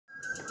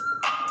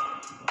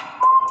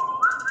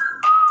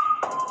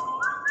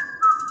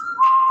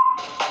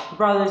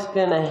brother's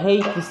gonna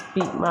hate this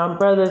beat. My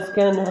brother's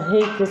gonna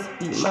hate this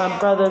beat. My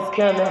brother's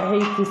gonna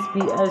hate this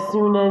beat as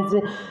soon as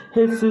it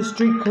hits the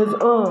street. Cause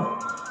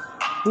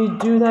we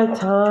do that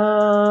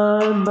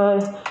time,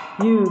 but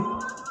you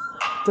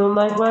don't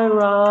like my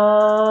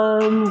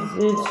rhymes.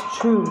 It's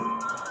true.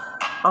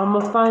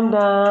 I'ma find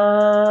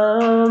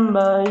out,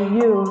 but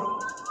you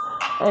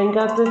ain't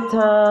got the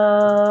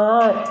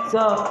time.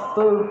 So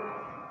boom,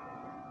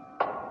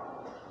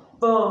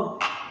 boom,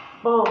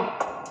 boom,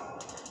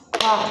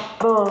 pop,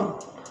 boom,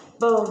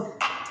 boom,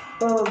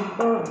 boom,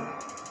 boom,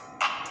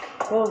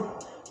 boom,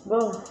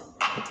 boom.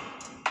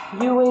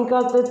 You ain't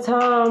got the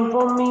time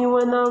for me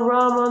when I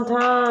rhyme on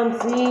time.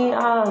 See,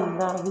 I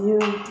love you,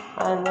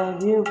 I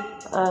love you,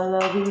 I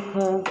love you,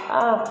 cause I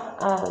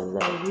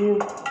love you.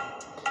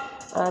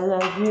 I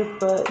love you,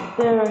 but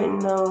there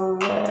ain't no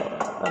that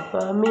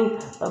above me.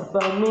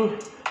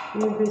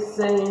 You be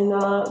saying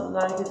up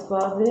like it's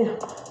bubbly.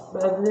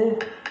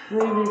 We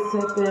be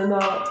sipping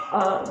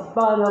up,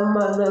 bottom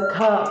of the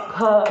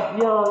cup.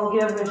 You don't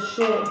give a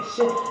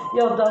shit.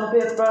 Yo, dump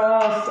it for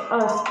us.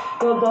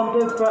 Yo, dump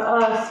it for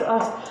us.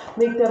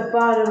 Make the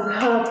bottom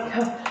cup.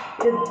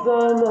 It's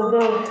done of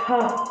the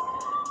cup.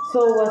 So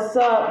what's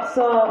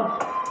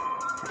up?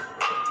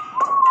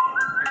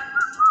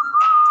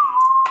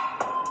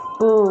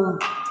 Boom,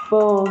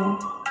 boom,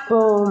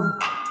 boom,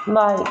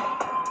 like,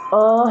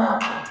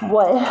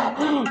 what?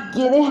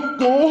 Get it,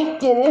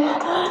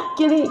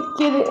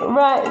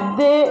 right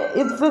there.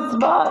 It's a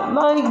spot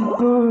like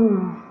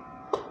boom,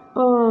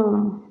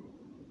 boom,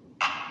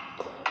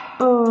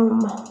 boom.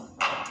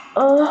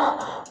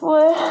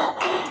 What?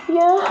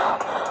 Yeah.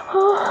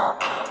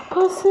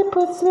 Pussy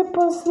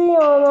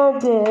on her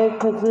dick.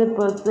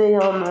 Pussy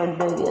on her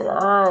dick, and I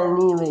ain't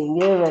even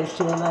give a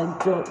shit like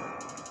drip.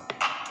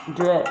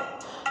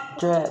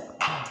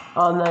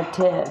 On the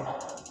tip.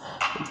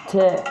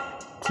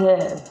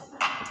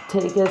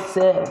 Take a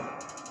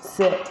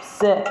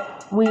sip.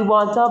 We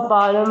want the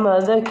bottom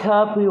of the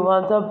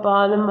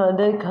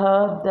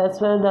cup. That's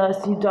what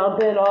us. You dump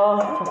it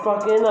off for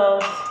fucking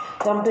us.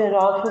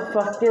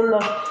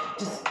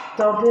 Just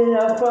dump it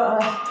up for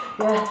us.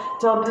 Yeah,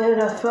 dump it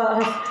up for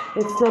us.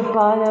 It's the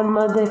bottom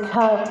of the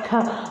cup.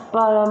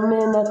 Bottom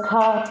in the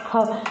cup.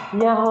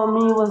 Yeah,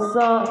 homie, what's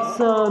up,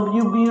 son?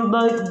 You be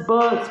like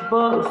bucks.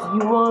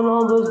 You want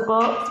all those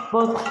bucks?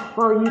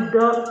 While you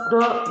duck.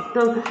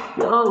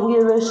 You don't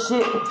give a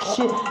shit.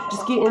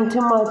 Just get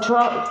into my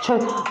truck.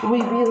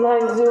 We be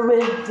like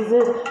zooming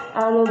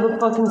out of the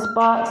fucking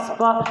spot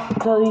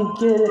till you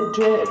get it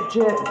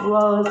drip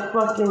while it's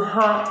fucking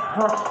hot.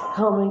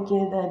 Come and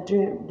get that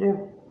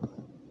drip.